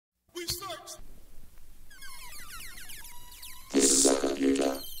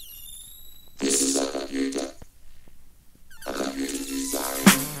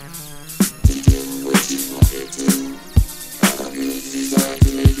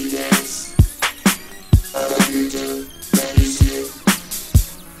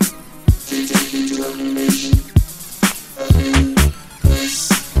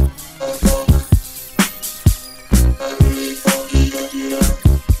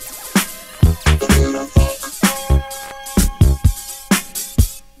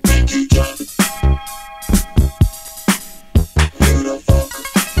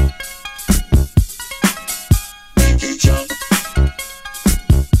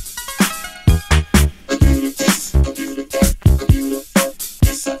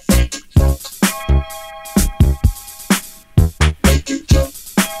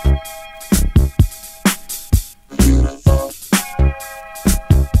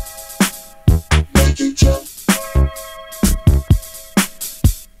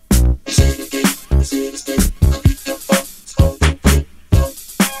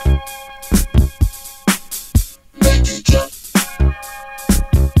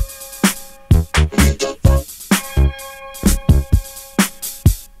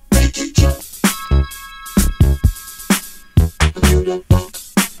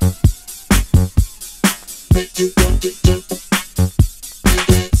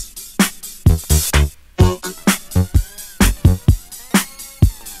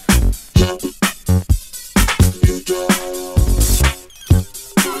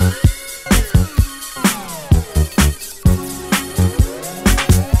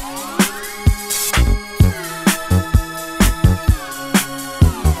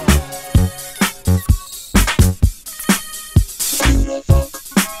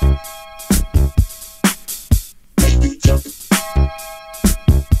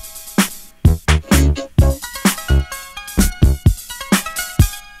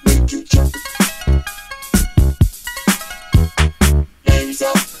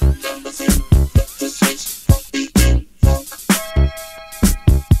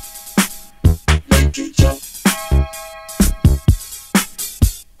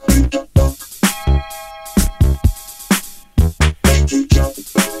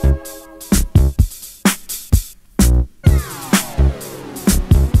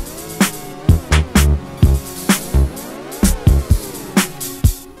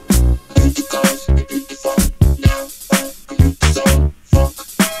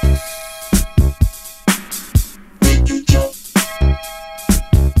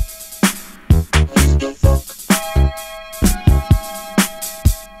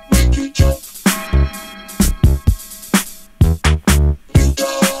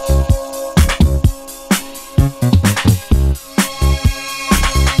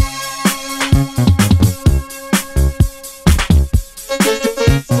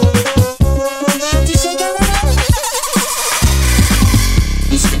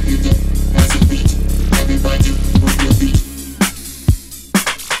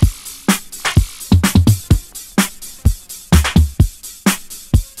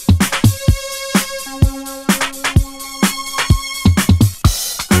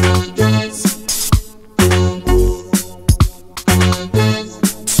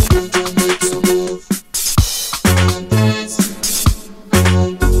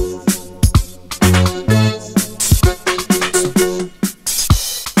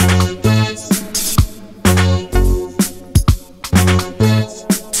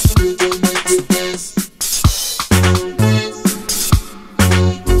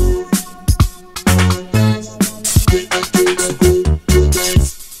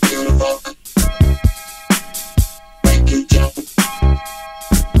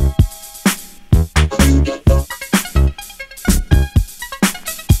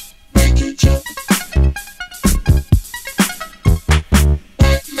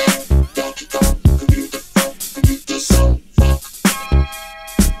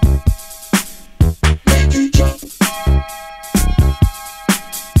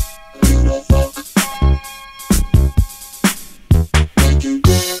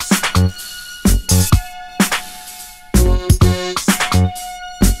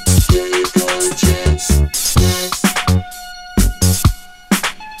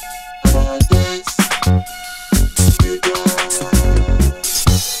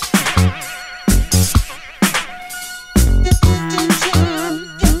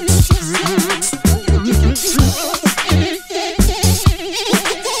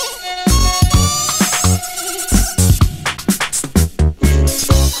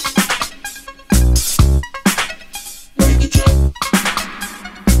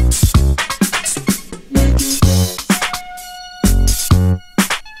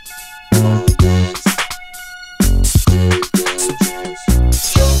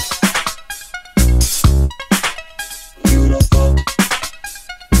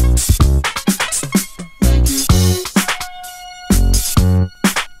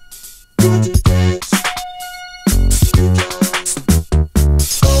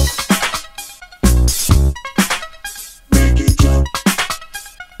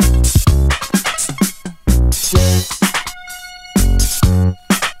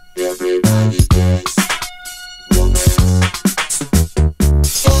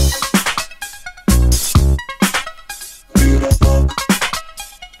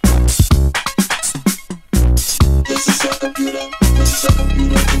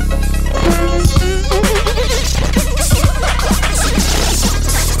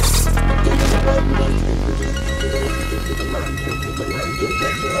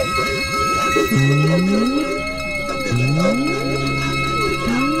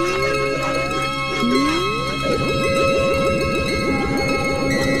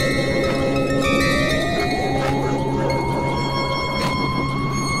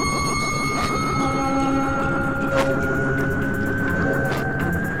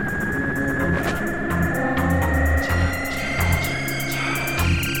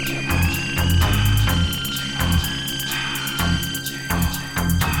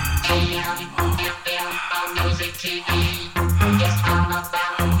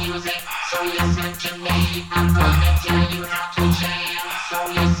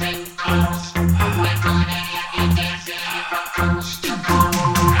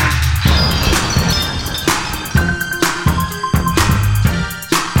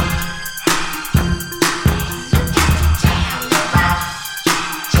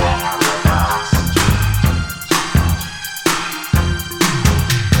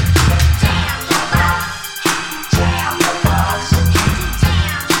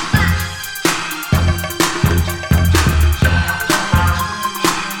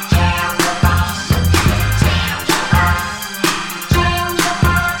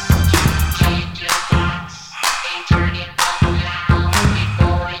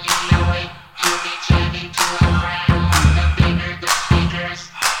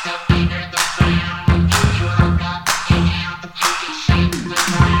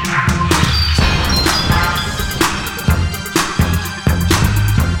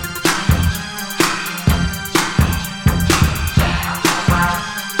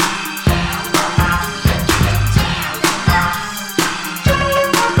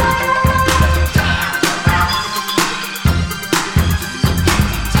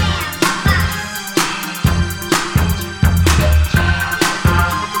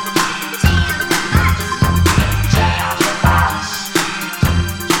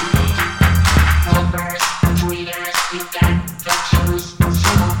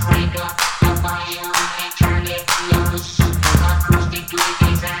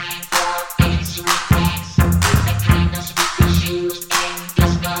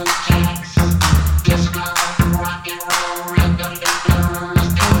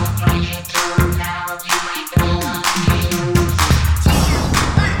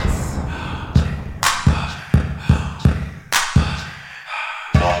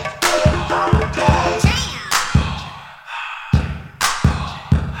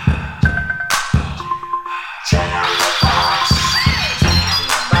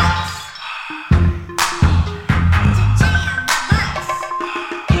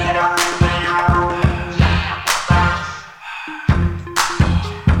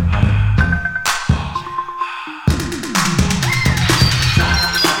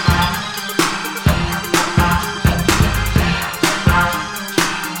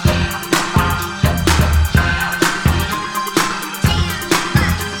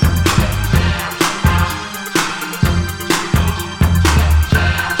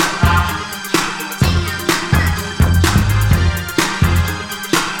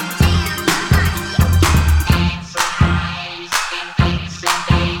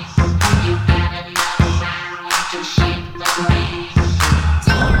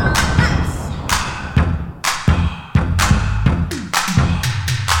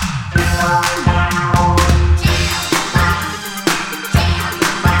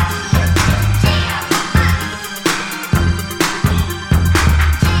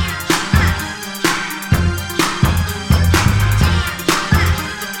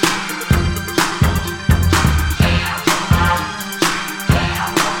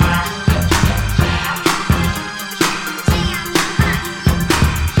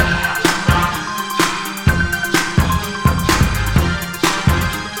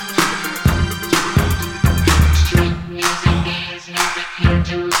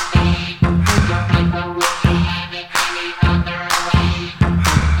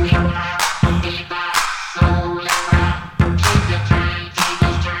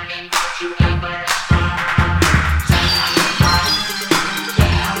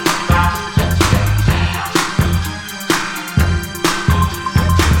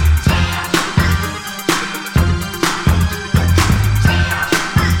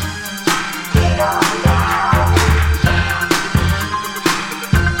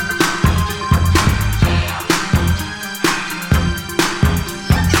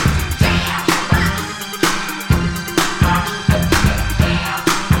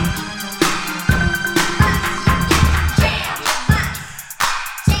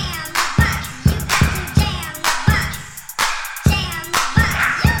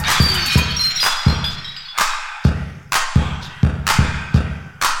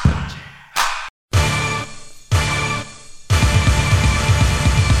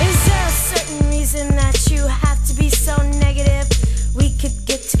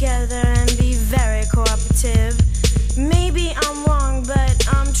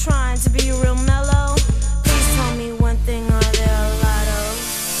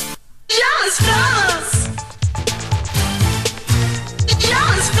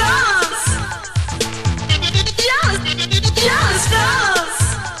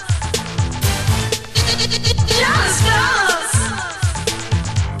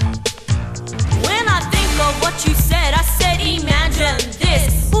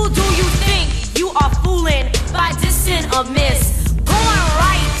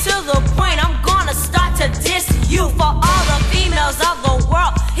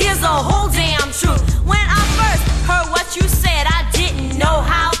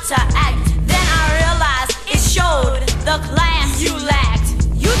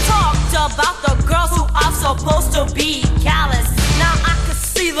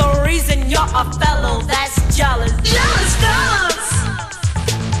a fellow that's jealous. Jealous fellas.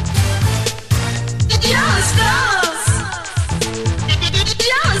 Jealous fellas.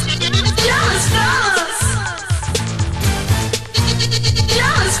 Jealous fellas.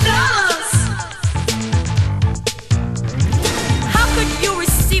 Jealous fellas. How could you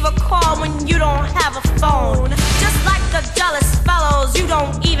receive a call when you don't have a phone? Just like the jealous fellows, you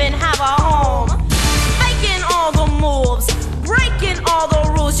don't even have a home. Faking all the moves, breaking all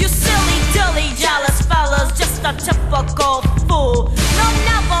the rules. You silly, dilly, jealous fellas, just a typical fool. No,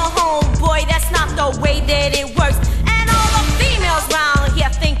 never home, boy, that's not the way that it works. And all the females round here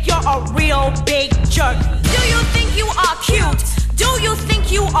think you're a real big jerk. Do you think you are cute? Do you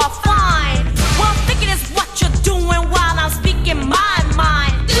think you are fine? Well, thinking is what you're doing while I'm speaking my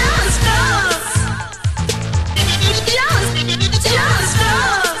mind. Jealous fellas. Jealous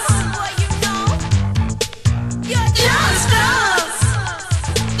fellas. Boy, you know. You're jealous fellas.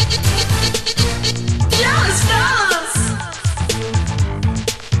 Jealous fellas.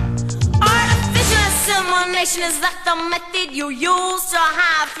 Artificial insemination, is that the method you use to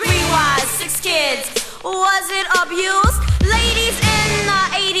have 3 wives, 6 kids? Was it abuse? Ladies in the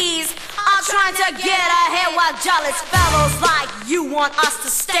 80s are trying to get ahead, while jealous fellows like you want us to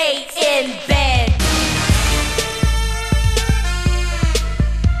stay in bed.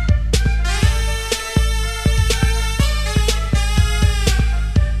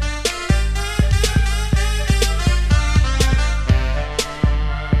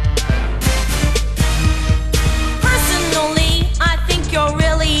 Personally, I think you're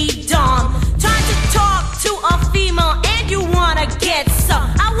really dumb. Trying to talk to a female and you wanna get some.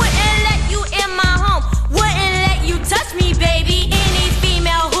 I wouldn't let you in my home, wouldn't let you touch me, baby. Any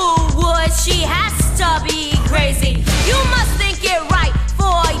female who would, she has to be crazy. You must think it right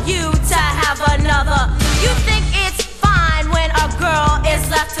for you to have another. You think it's fine when a girl is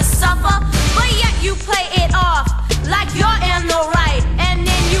left to suffer, but yet you play it off like you're in the right. And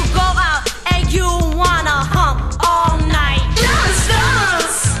then you go out and you wanna hump all night. Jealous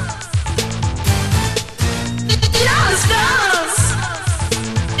fellas. Jealous fellas.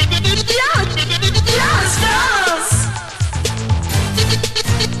 Jealous fellas.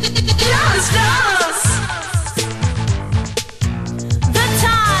 Jealous fellas. The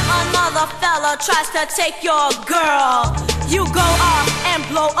time another fella tries to take your girl, you go off and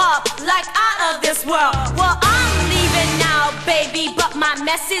blow up like out of this world. Well, I'm leaving now, baby, but my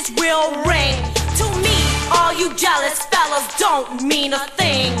message will ring. To me, all you jealous fellas don't mean a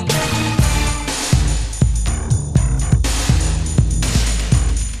thing.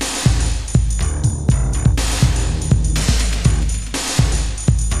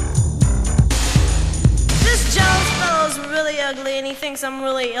 This jealous fellow's really ugly and he thinks I'm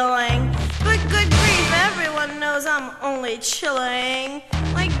really illing. But good grief, everyone knows I'm only chilling.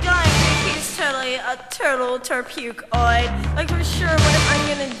 Like Guy Ritchie, he's totally a turtle terpuke-oid. Like for sure, what am I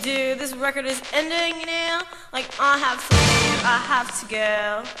gonna do? This record is ending now. Like I have to leave, I have to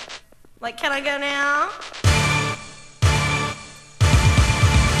go. Like, can I go now?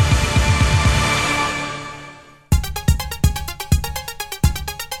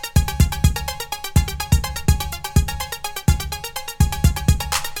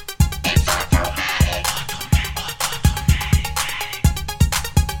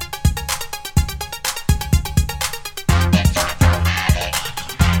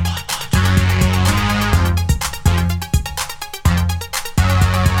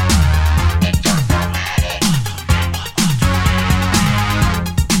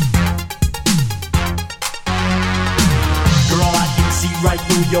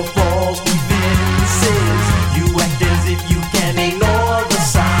 Your false defenses. You act as if you can ignore the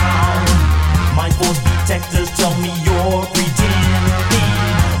sound. My force detectors tell me you're pretending.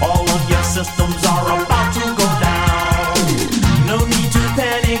 All of your systems are about to go down. No need to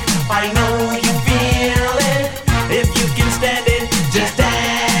panic, I know you feel it. If you can stand it, just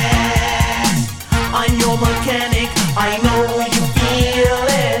dance. I'm your mechanic, I know you feel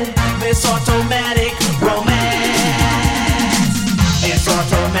it. This automatic romance. It's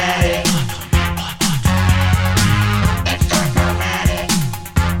automatic. It's automatic.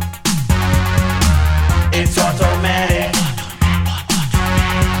 It's automatic.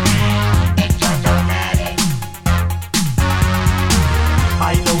 It's automatic.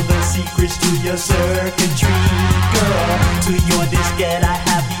 I know the secrets to your circuitry, girl. To your diskette I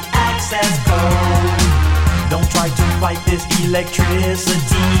have the access code. Don't try to fight this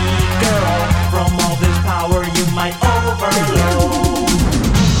electricity, girl. From all this power you might overload.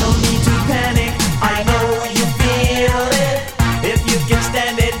 No need to panic, I know you feel it. If you can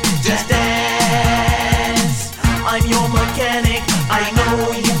stand it, just dance. I'm your mechanic, I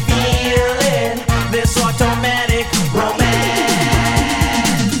know you feel it.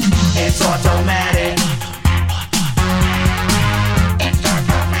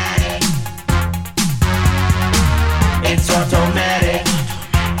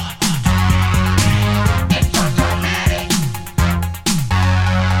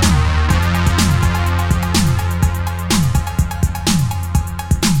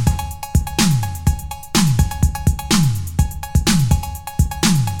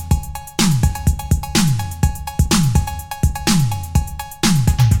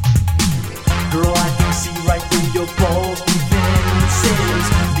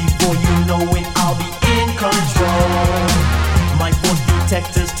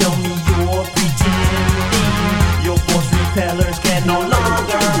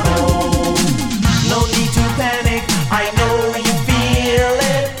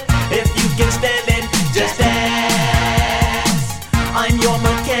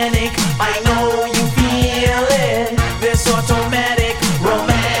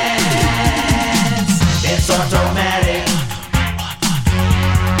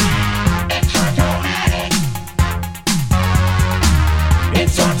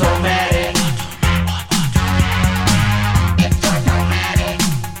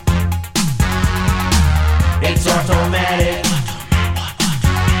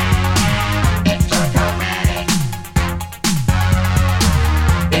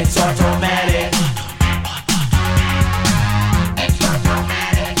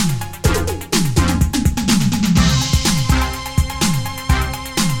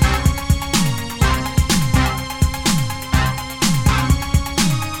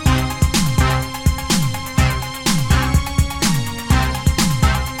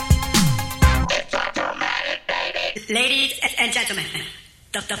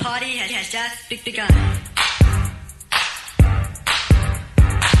 The party has just begun.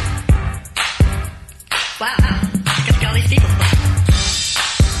 Wow, look at all these people.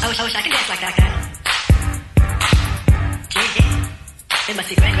 I wish I could dance like that guy. Gee, it must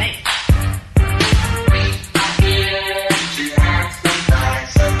be great.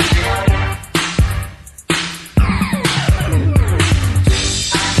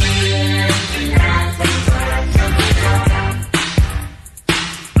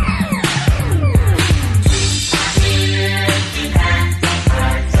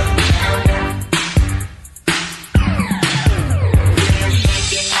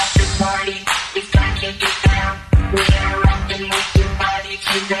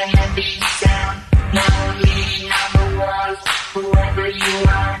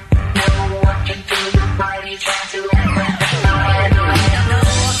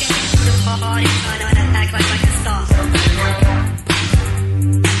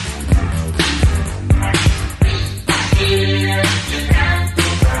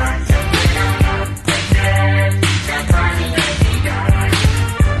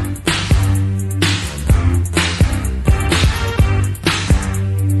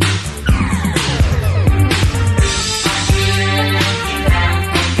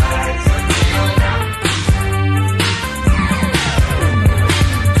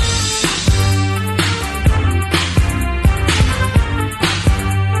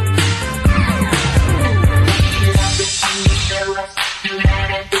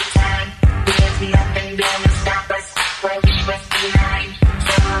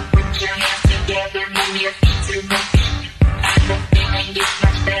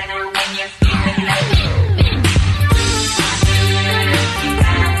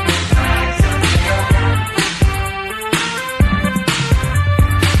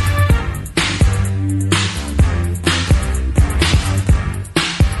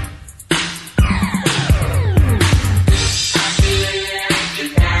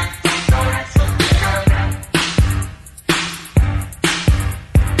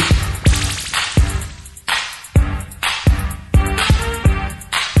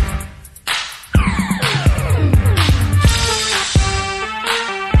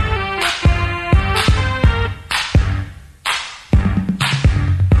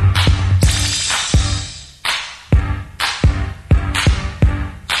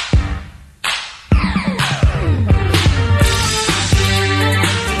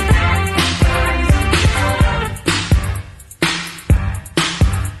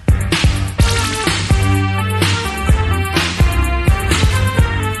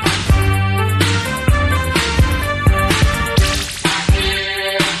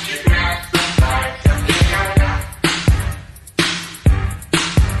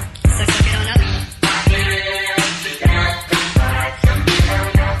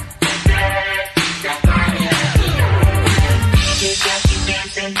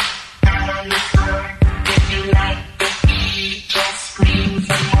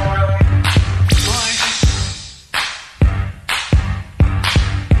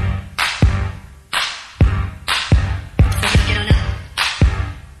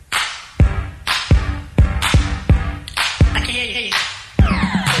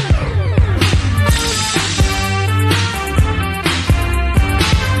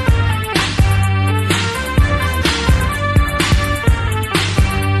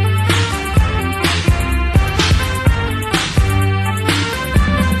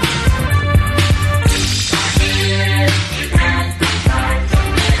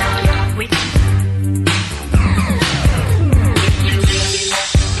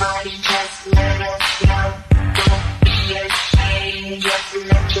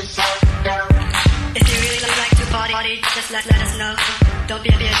 Just let us know. Don't be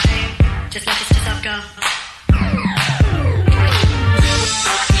ashamed. Just let yourself go.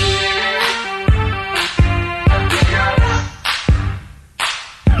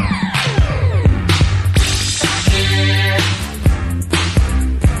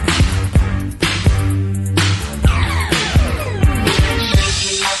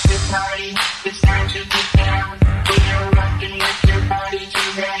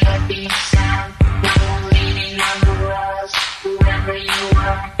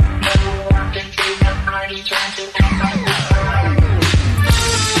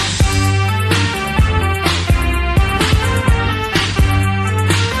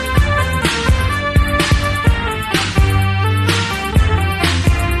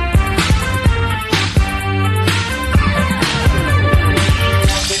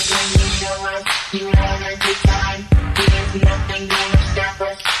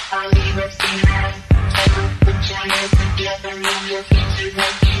 Together, move your feet to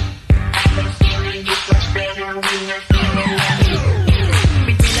the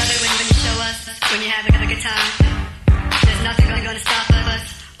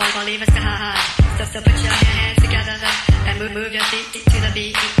So put your hands together and move your feet to the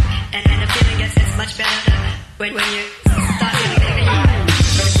beat. And the feeling gets much better when you start feeling the heat.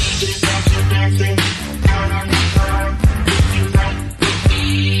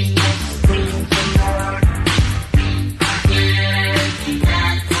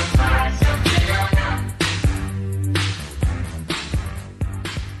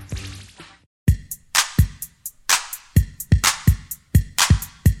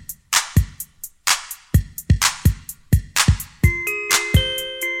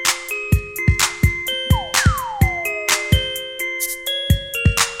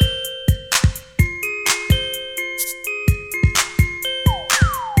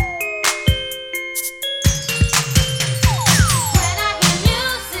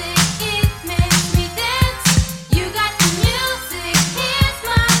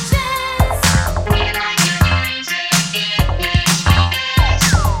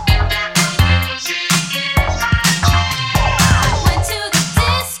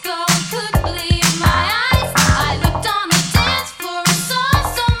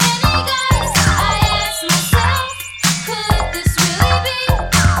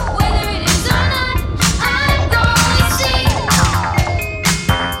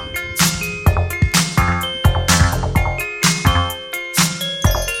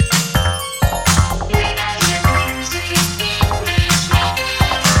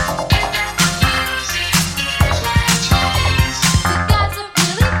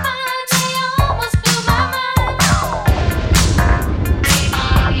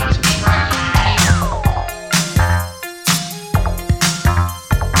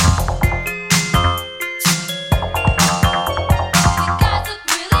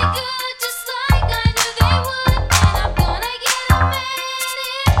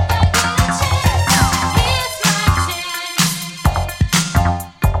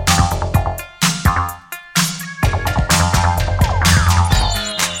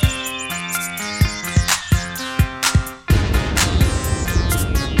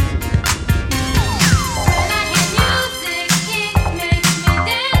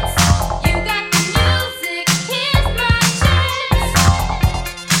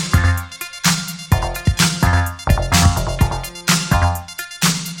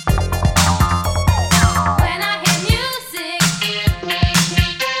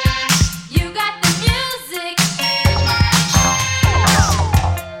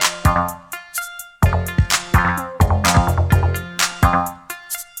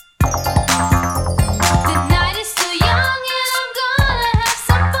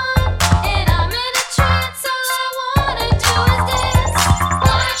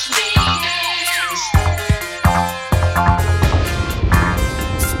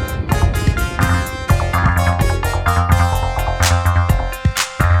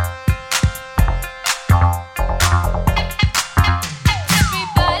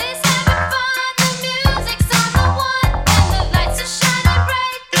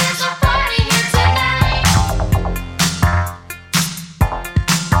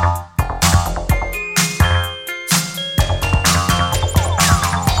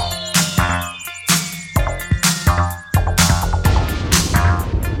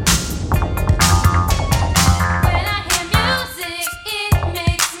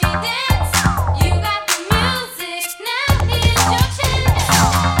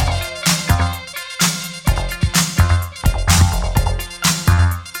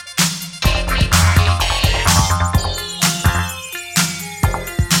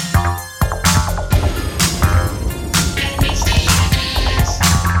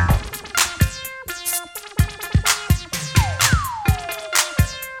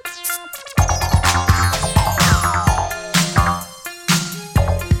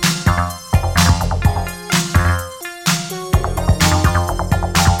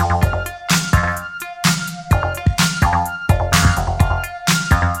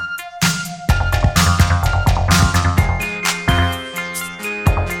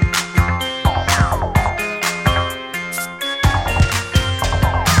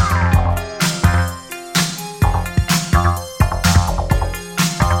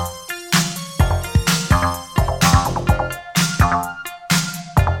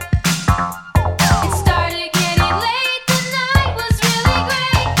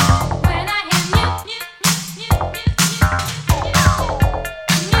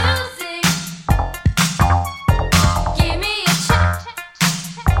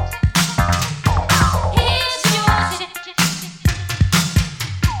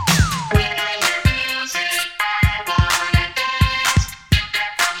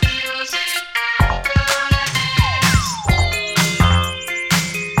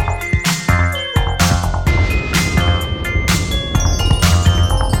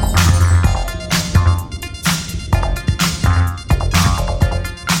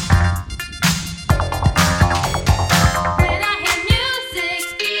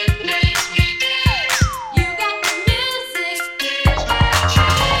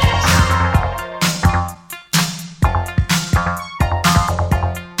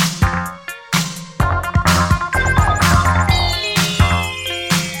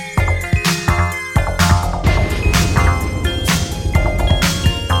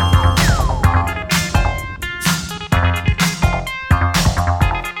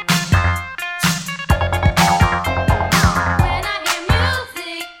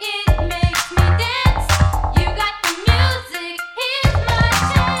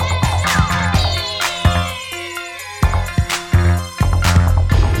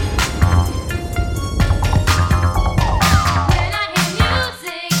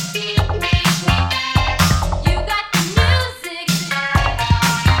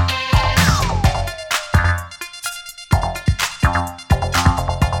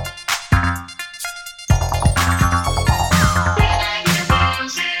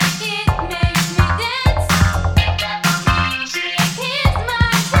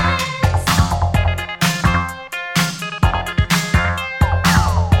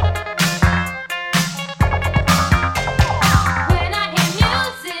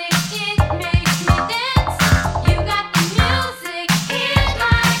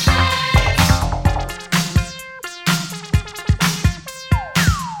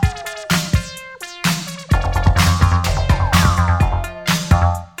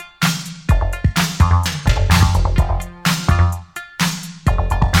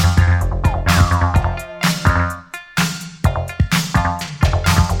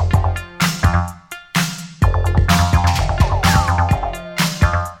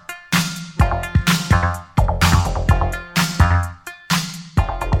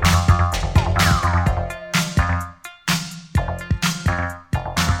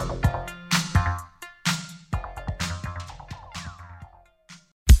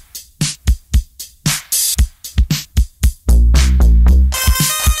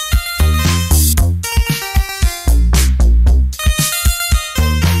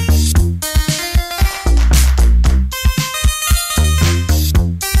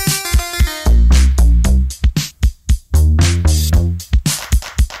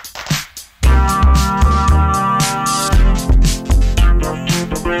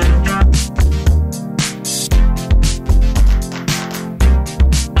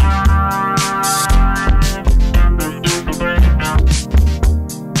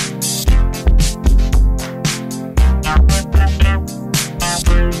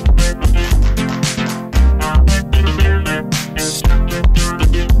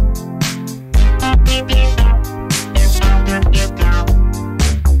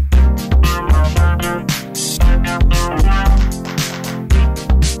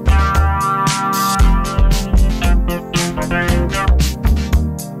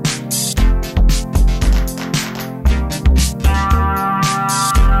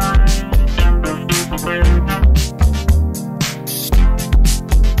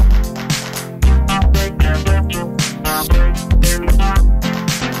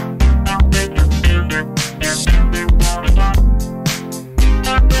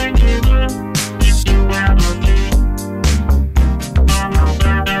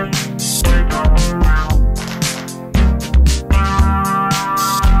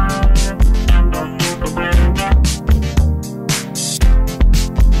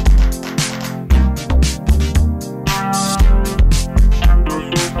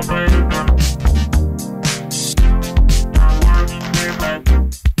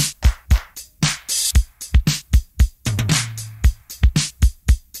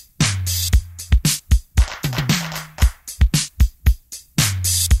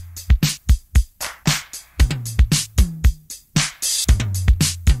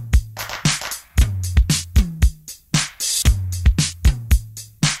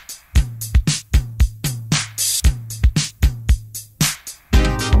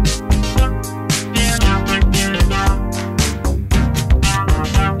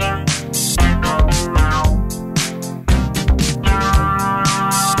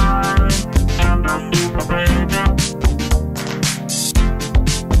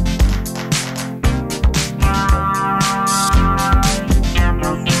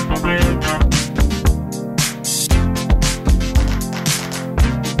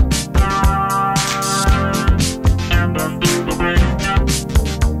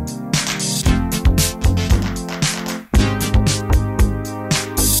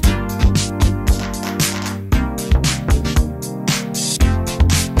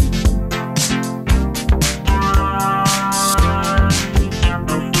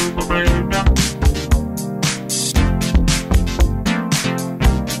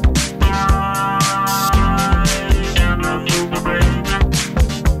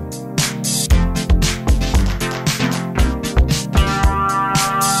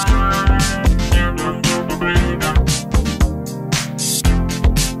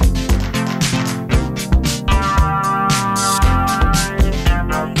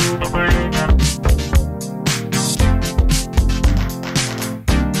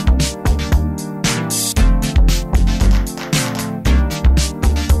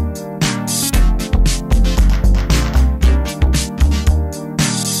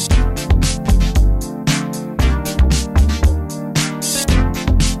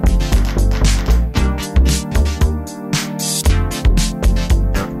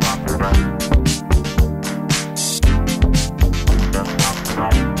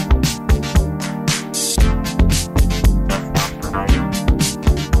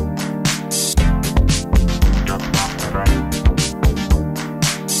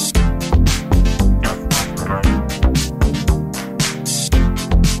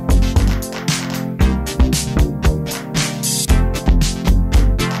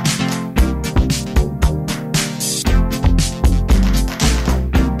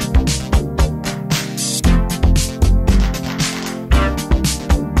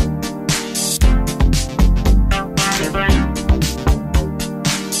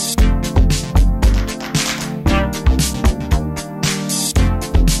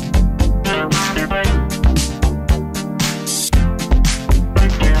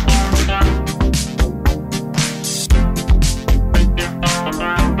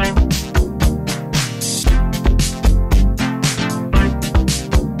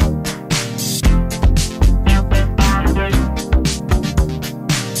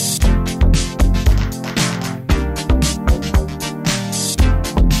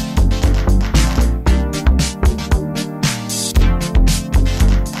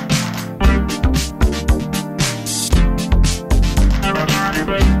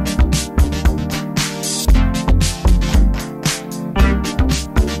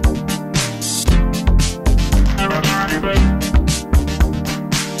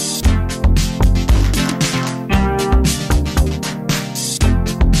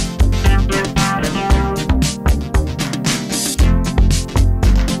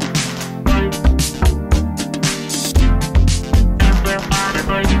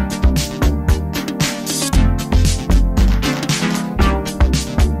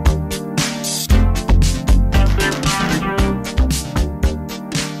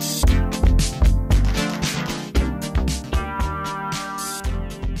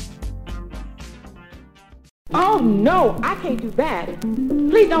 can't do bad.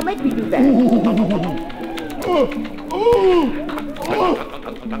 Please don't make me do bad.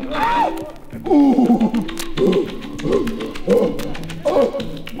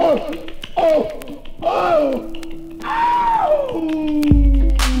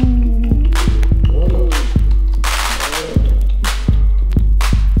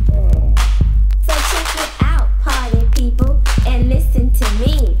 So check it out, party people, and listen to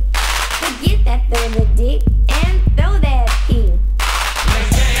me. Forget that third dick and throw that pee.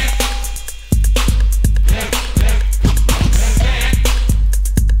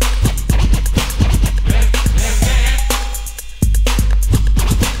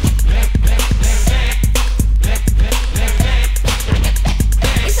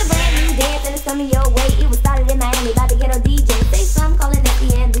 It's a brand new dance and it's coming your way. It was started in Miami by the ghetto DJ. Say some calling at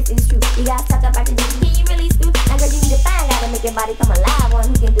the end, this is true. You got stuck up after this, can you really screw? Now girl, you need to find out and make your body come alive. One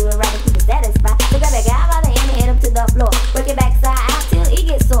who can do it right and keep it satisfied. So grab that guy by the hand and head up to the floor. Work it backside out till it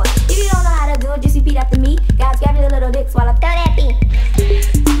gets sore. If you don't know how to do it, just repeat after me. Guys, grab your little dicks while I throw that beat.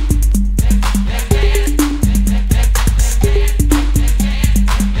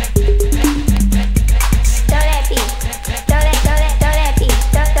 Throw that beat. Throw that beat. Throw that beat.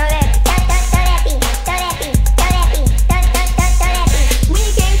 Throw that beat. Throw that beat. Throw that beat. When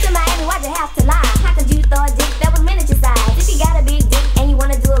you came to Miami, why'd you have to lie? How could you throw a dick that was miniature size? If you got a big dick and you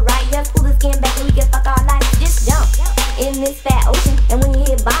wanna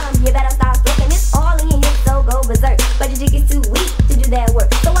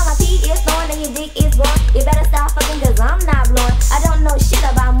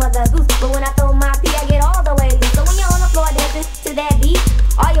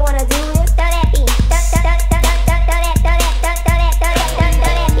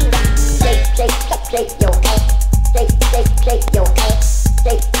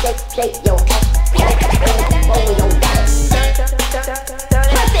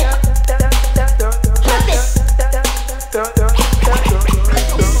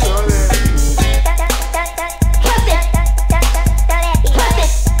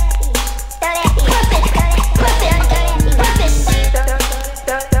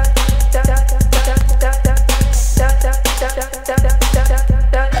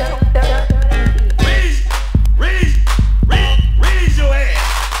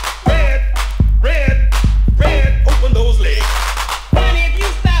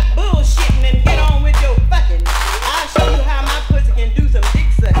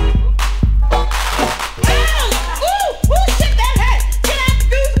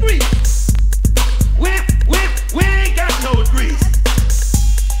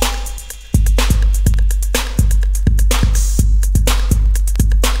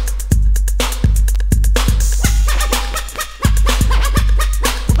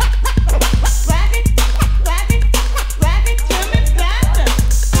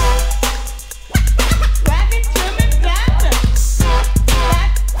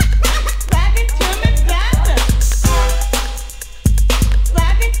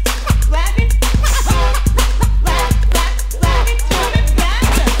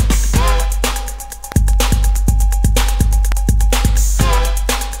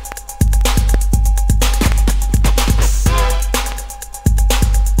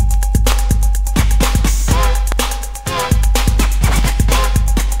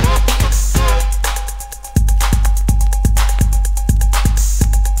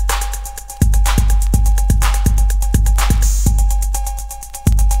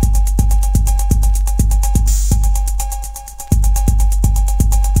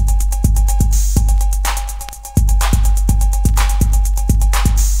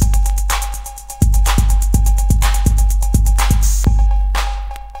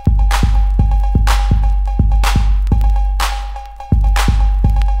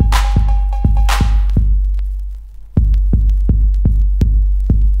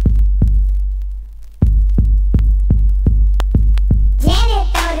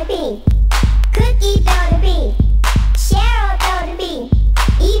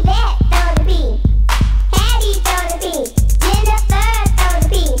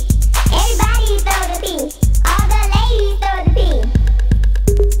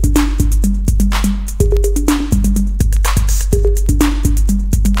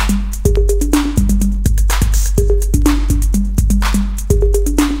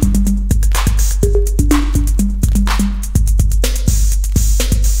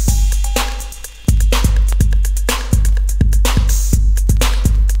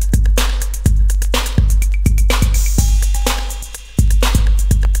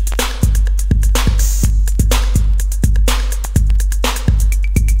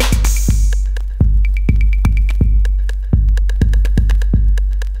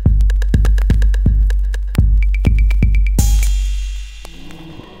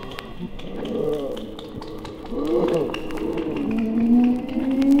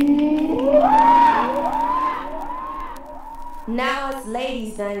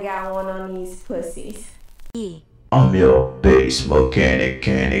ladies done got one on these pussies. I'm your bass mechanic,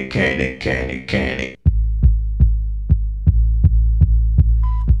 mechanic.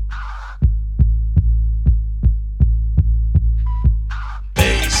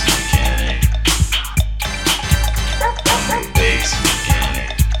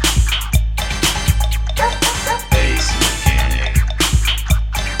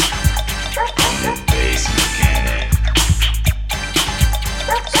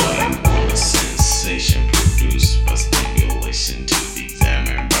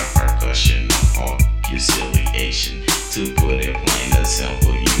 To put it plain and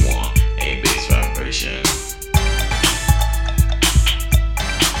simple, you want a bass vibration.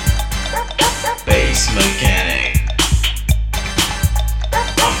 Bass mechanic.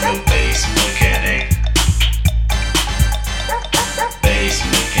 I'm your bass mechanic. Bass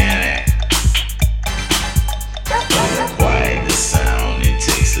mechanic. Don't quiet the sound, it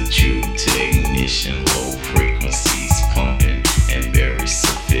takes a true technician. Low frequencies pumping and very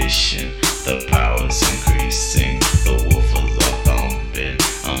sufficient. The power's increasing. The woofers are thumping.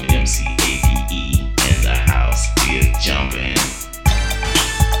 I'm MCADE and the house is jumping.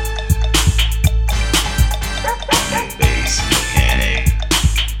 I'm a bass mechanic.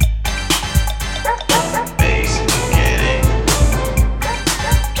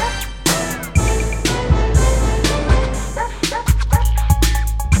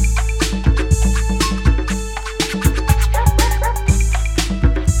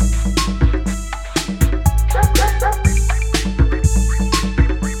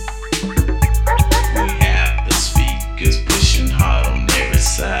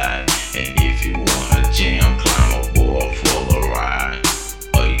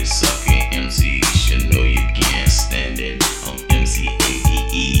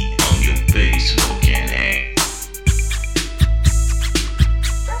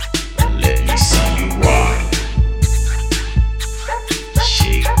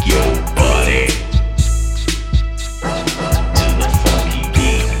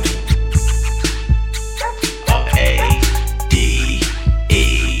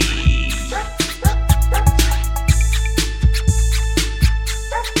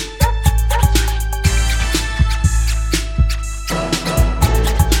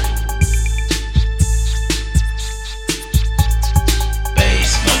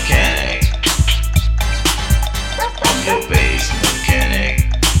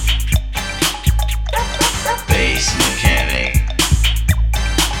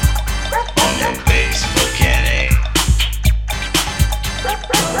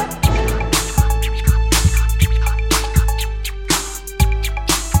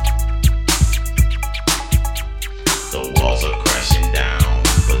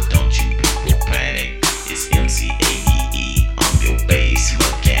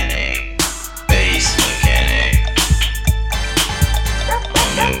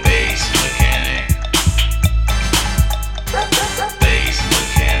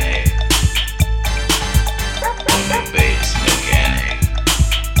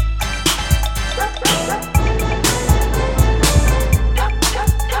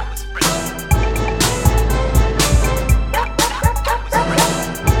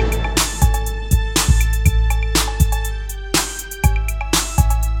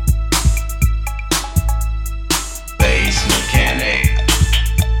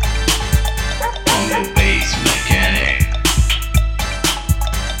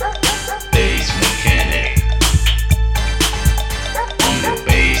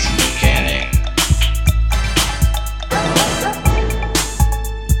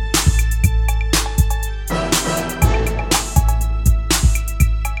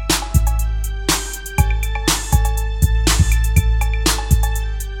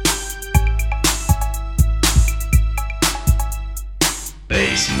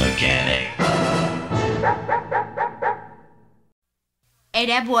 Bass mechanic. Hey,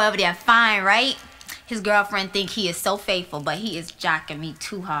 that boy over there fine, right? His girlfriend think he is so faithful, but he is jocking me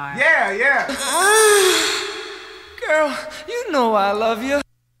too hard. Yeah. Girl, you know I love you.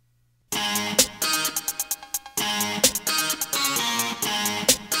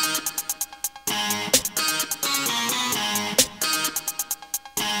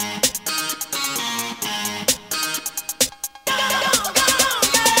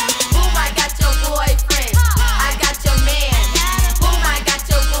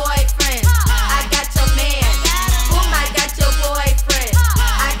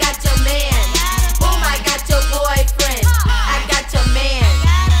 Man,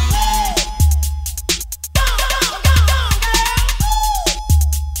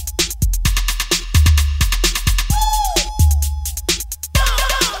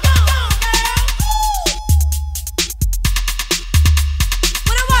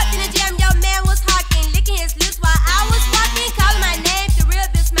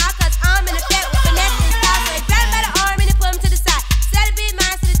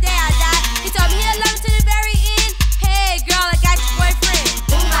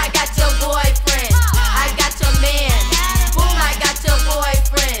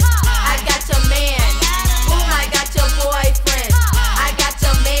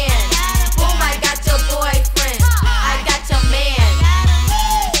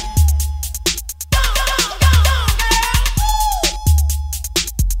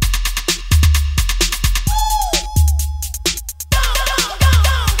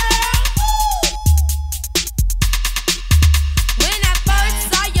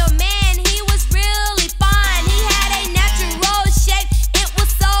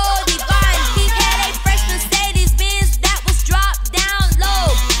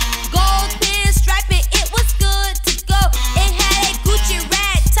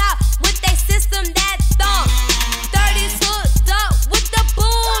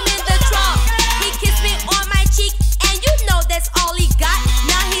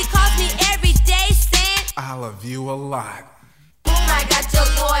 you a lot. Boom, I got your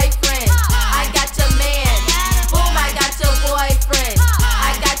boyfriend. I got your man. Boom, I got your boyfriend.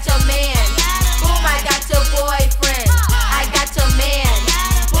 I got your man. Boom, I got your boyfriend. I got your man.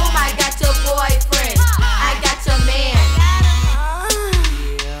 Boom, I got your boyfriend. I got your man.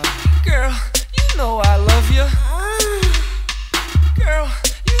 Yeah. Girl, you know I love you. Girl,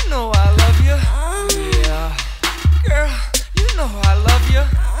 you know I love you. Yeah. Girl, you know I love you.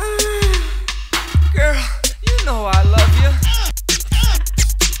 Girl, you know I love you.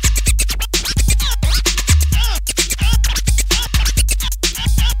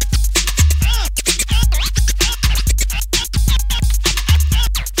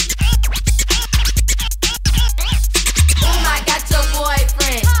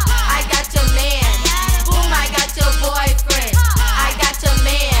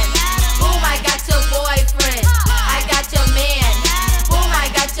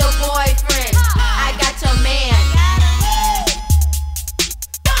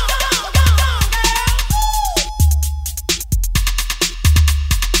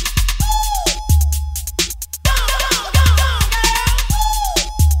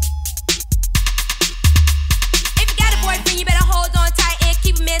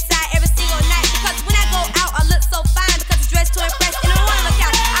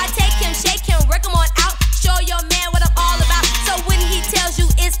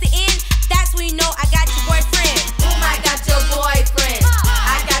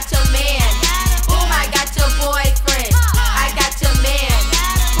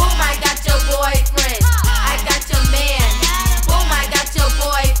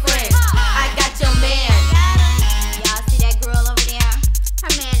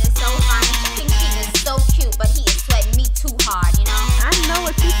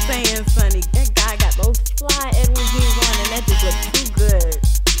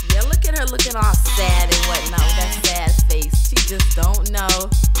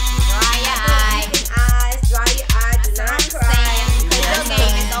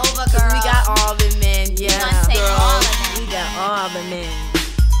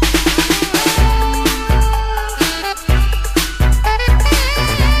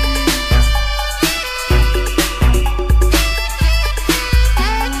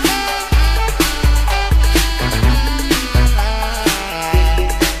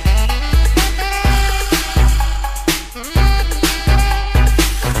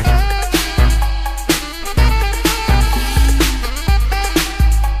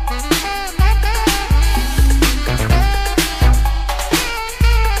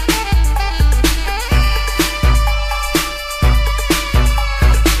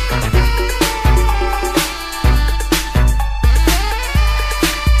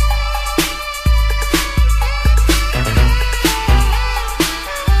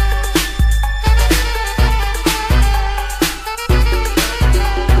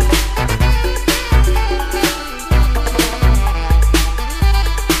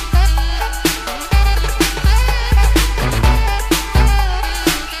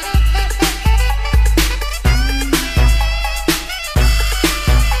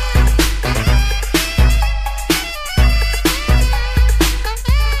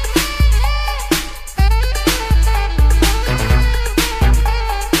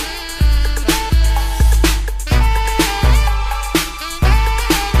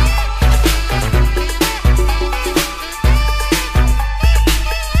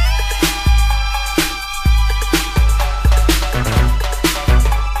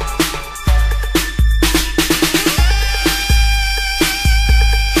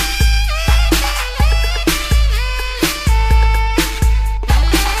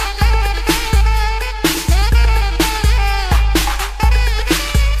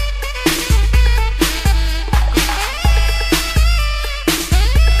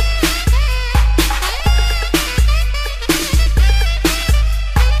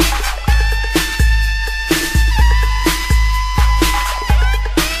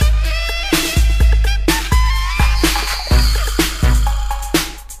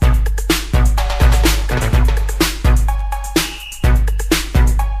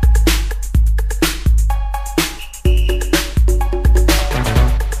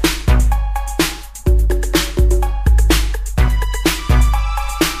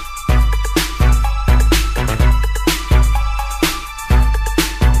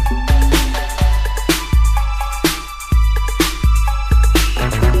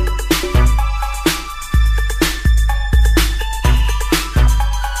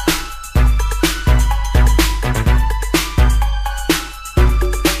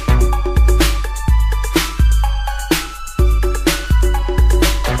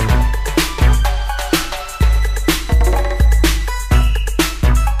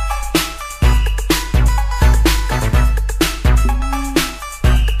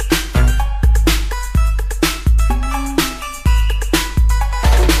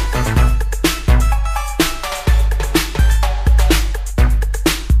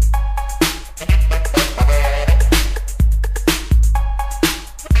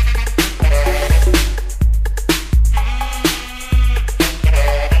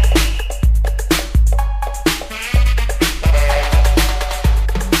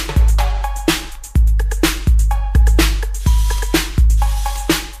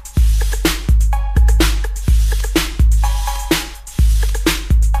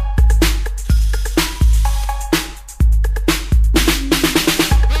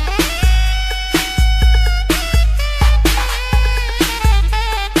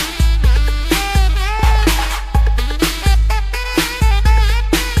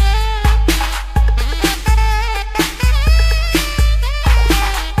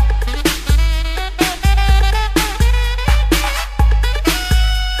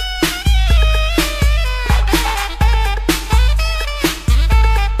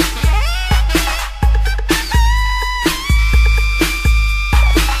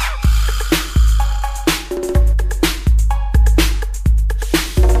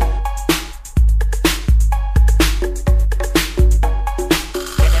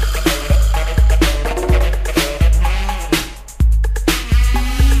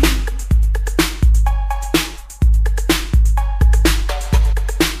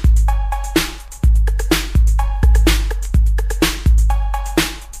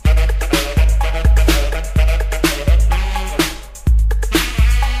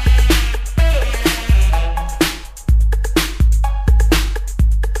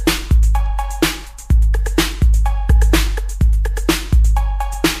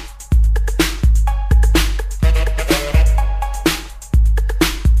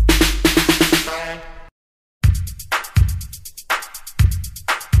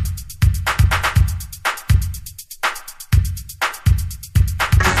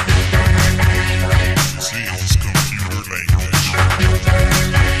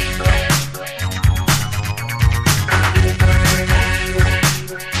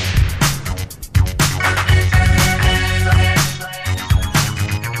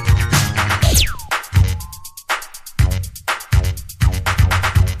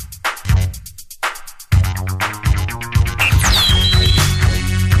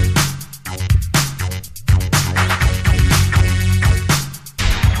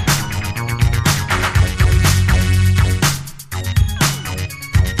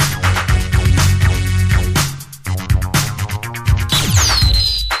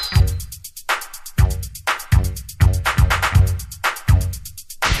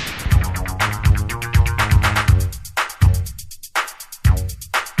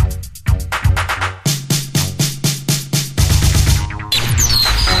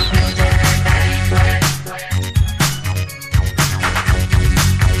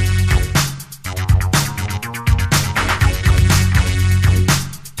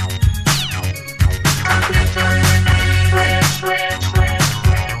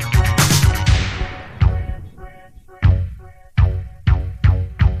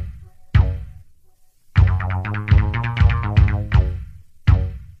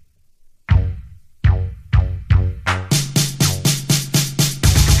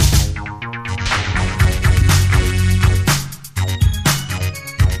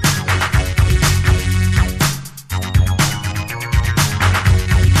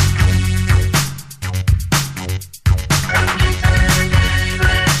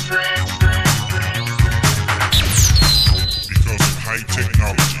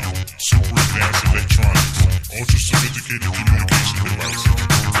 technology, super advanced electronics, ultra sophisticated communication devices.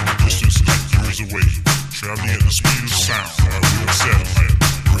 Distance light years away, traveling at the speed of sound, at a real satellite,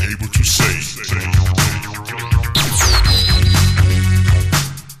 we're able to say